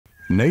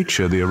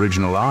Nature, the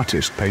original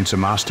artist, paints a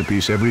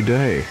masterpiece every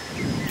day.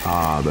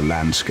 Ah, the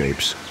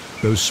landscapes.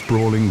 Those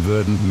sprawling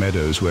verdant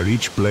meadows where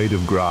each blade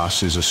of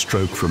grass is a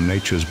stroke from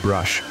nature's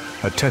brush,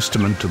 a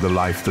testament to the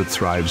life that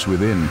thrives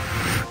within.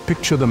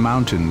 Picture the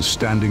mountains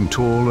standing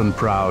tall and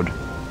proud,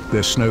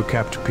 their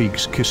snow-capped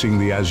peaks kissing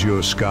the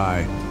azure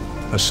sky,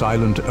 a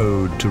silent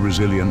ode to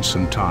resilience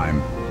and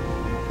time.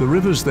 The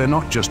rivers, they're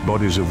not just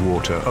bodies of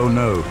water, oh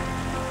no,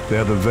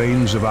 they're the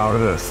veins of our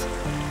earth,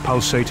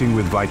 pulsating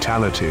with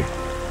vitality,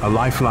 a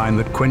lifeline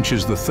that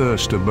quenches the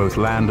thirst of both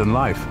land and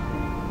life.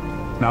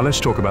 Now let's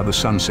talk about the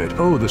sunset.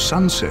 Oh, the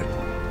sunset.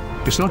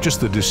 It's not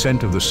just the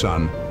descent of the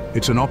sun,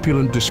 it's an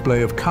opulent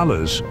display of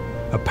colors,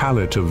 a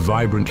palette of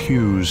vibrant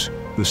hues.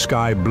 The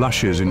sky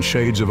blushes in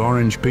shades of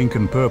orange, pink,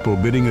 and purple,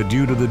 bidding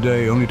adieu to the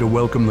day only to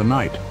welcome the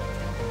night.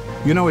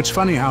 You know, it's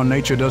funny how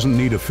nature doesn't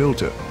need a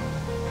filter.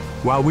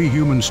 While we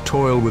humans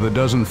toil with a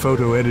dozen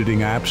photo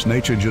editing apps,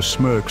 nature just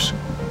smirks.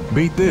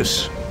 Beat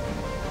this.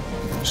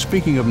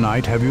 Speaking of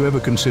night, have you ever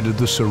considered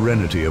the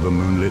serenity of a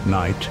moonlit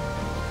night?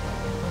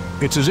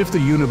 It's as if the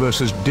universe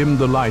has dimmed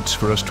the lights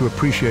for us to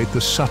appreciate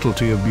the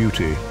subtlety of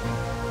beauty.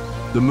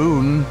 The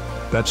moon,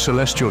 that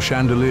celestial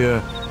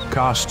chandelier,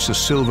 casts a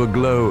silver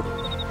glow,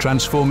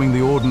 transforming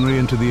the ordinary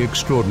into the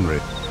extraordinary.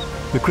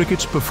 The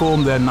crickets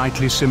perform their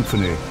nightly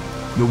symphony,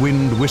 the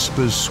wind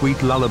whispers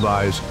sweet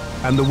lullabies,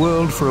 and the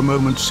world for a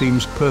moment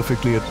seems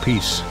perfectly at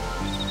peace.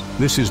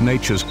 This is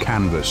nature's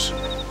canvas,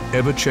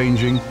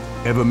 ever-changing,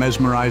 ever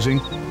mesmerizing.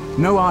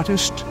 No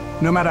artist,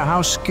 no matter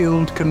how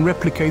skilled, can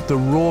replicate the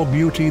raw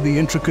beauty, the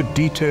intricate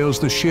details,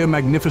 the sheer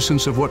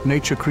magnificence of what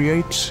nature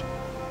creates.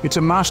 It's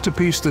a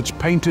masterpiece that's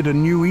painted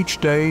anew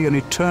each day, an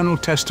eternal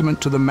testament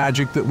to the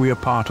magic that we are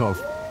part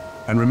of.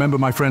 And remember,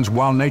 my friends,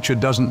 while nature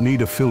doesn't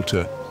need a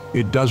filter,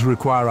 it does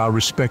require our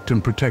respect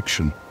and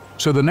protection.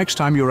 So the next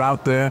time you're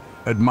out there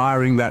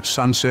admiring that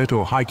sunset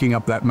or hiking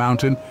up that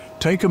mountain,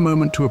 take a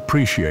moment to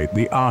appreciate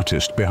the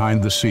artist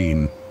behind the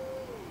scene.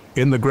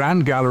 In the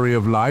grand gallery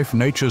of life,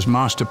 nature's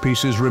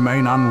masterpieces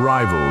remain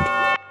unrivaled.